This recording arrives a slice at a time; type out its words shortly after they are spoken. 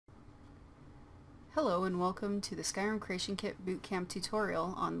Hello and welcome to the Skyrim Creation Kit Bootcamp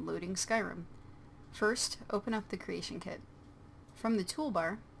tutorial on loading Skyrim. First, open up the Creation Kit. From the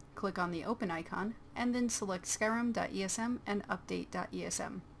toolbar, click on the Open icon and then select Skyrim.esm and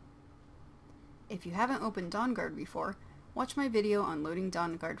Update.esm. If you haven't opened Dawnguard before, watch my video on Loading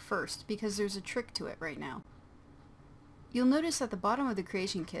Dawnguard first because there's a trick to it right now. You'll notice at the bottom of the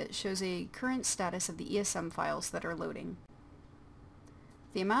Creation Kit shows a current status of the ESM files that are loading.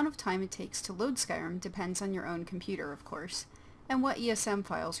 The amount of time it takes to load Skyrim depends on your own computer, of course, and what ESM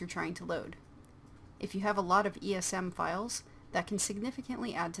files you're trying to load. If you have a lot of ESM files, that can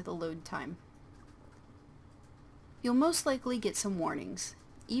significantly add to the load time. You'll most likely get some warnings.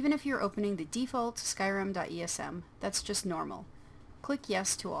 Even if you're opening the default Skyrim.esm, that's just normal. Click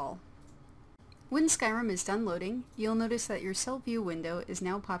Yes to all. When Skyrim is done loading, you'll notice that your cell view window is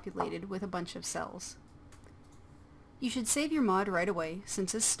now populated with a bunch of cells. You should save your mod right away,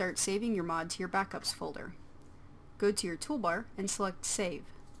 since this starts saving your mod to your backups folder. Go to your toolbar and select Save.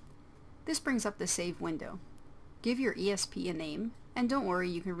 This brings up the Save window. Give your ESP a name, and don't worry,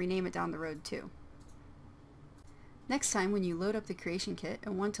 you can rename it down the road too. Next time when you load up the Creation Kit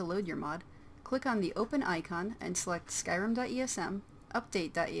and want to load your mod, click on the Open icon and select Skyrim.esm,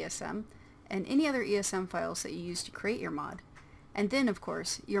 Update.esm, and any other ESM files that you use to create your mod, and then of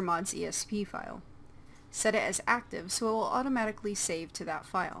course your mod's ESP file. Set it as active so it will automatically save to that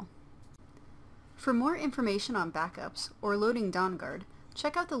file. For more information on backups or loading Dawnguard,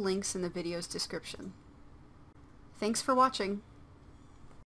 check out the links in the video's description. Thanks for watching!